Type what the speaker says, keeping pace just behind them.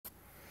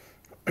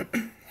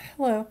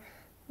Hello.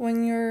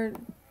 When you're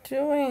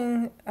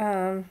doing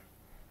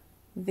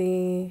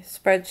the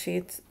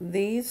spreadsheets,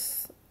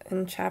 these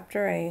in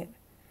Chapter 8,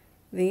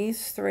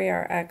 these three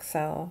are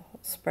Excel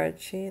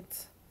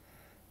spreadsheets.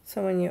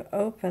 So when you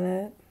open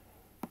it,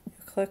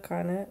 you click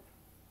on it.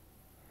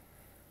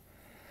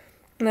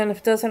 And then if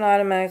it doesn't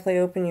automatically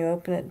open, you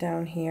open it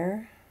down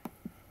here.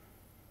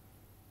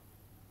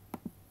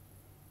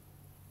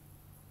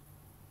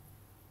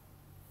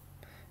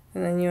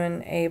 And then you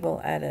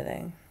enable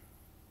editing.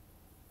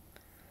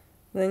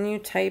 Then you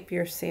type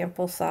your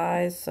sample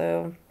size,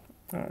 so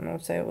I don't know,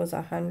 say it was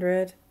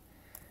 100,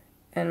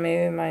 and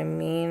maybe my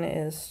mean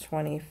is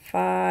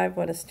 25,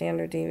 what a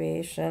standard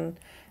deviation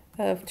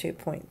of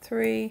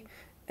 2.3,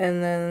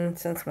 and then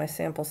since my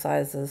sample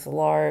size is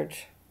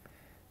large,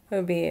 it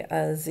would be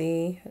a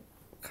Z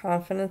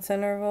confidence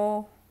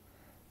interval,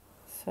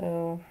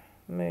 so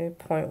maybe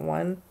 0.1,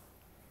 and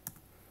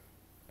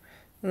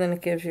then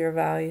it gives you your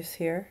values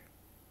here.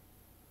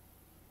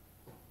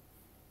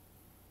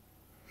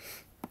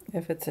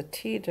 If it's a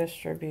t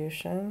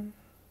distribution,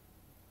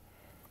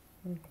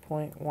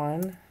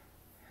 0.1,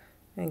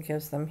 and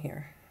gives them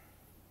here.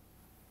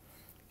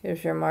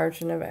 Gives your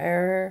margin of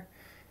error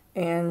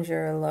and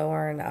your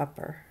lower and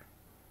upper.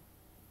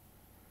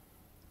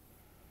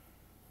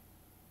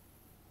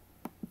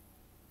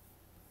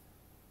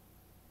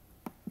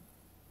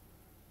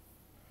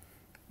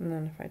 And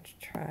then if I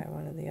try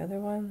one of the other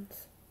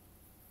ones,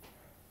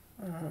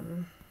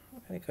 I'm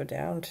going to go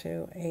down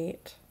to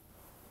 8.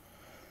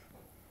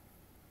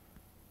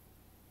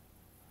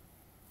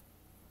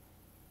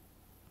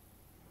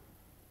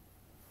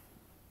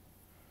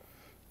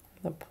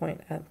 The point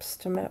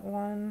estimate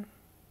one.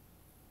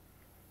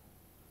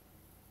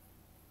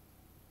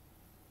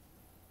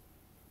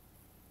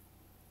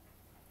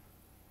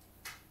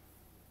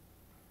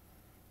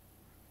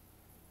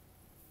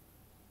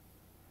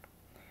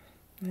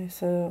 Okay,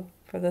 so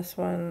for this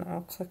one,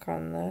 I'll click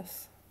on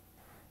this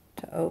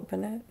to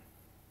open it.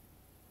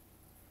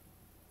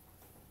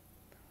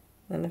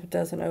 And if it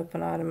doesn't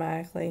open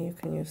automatically, you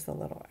can use the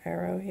little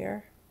arrow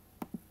here.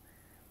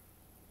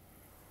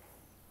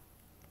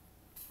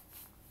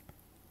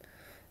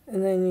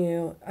 And then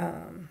you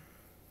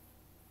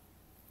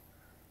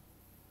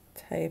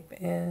type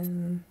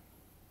in,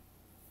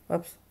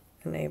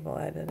 enable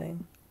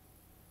editing.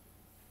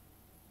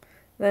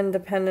 Then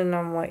depending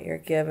on what you're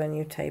given,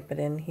 you type it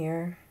in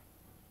here.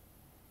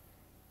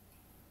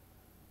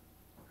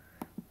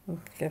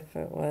 If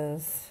it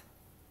was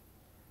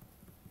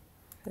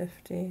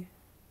 50,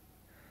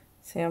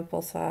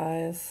 sample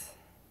size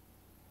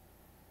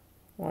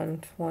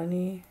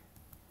 120,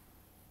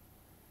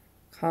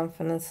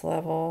 confidence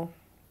level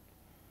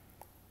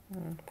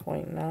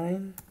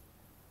 0.9,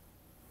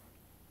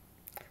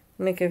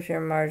 and it gives you a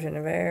margin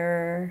of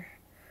error,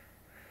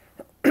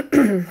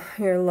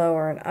 your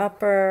lower and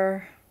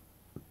upper,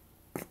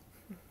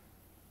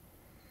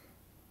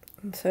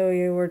 and so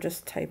you were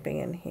just typing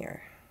in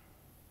here.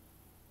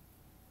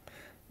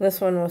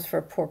 This one was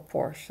for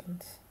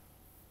proportions.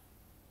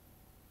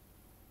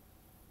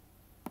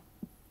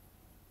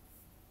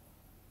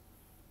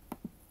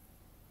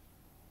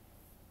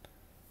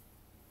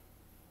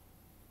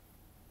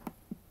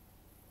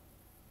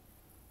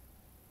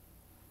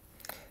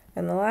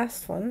 And the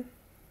last one,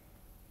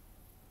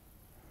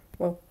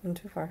 whoa, went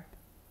too far,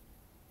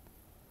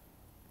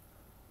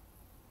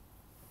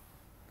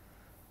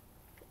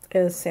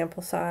 is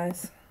sample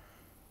size.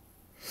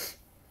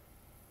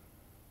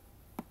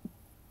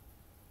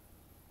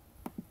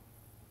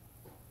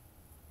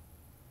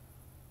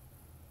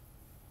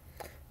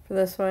 For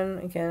this one,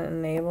 again,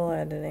 enable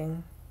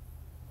editing.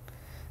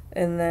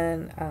 And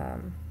then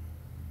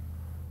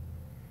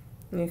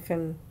you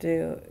can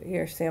do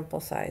your sample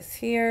size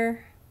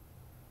here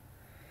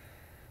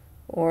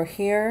or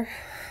here.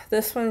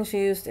 This one's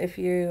used if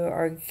you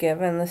are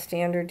given the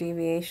standard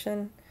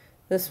deviation.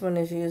 This one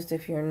is used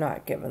if you're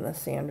not given the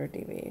standard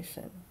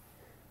deviation.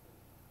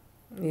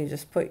 You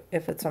just put,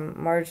 if it's a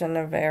margin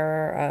of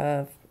error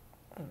of,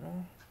 I don't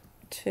know,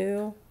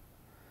 2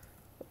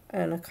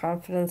 and a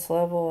confidence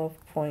level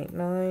of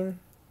 0.9,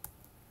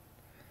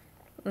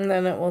 and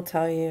then it will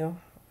tell you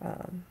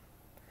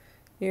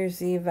your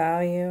Z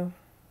value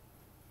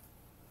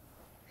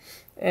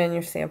and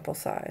your sample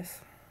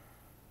size.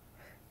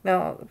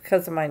 Now,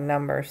 because of my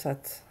numbers,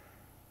 that's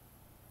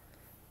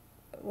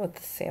what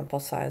the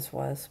sample size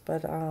was.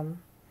 But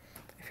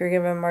if you're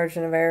given a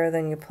margin of error,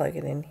 then you plug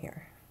it in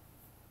here.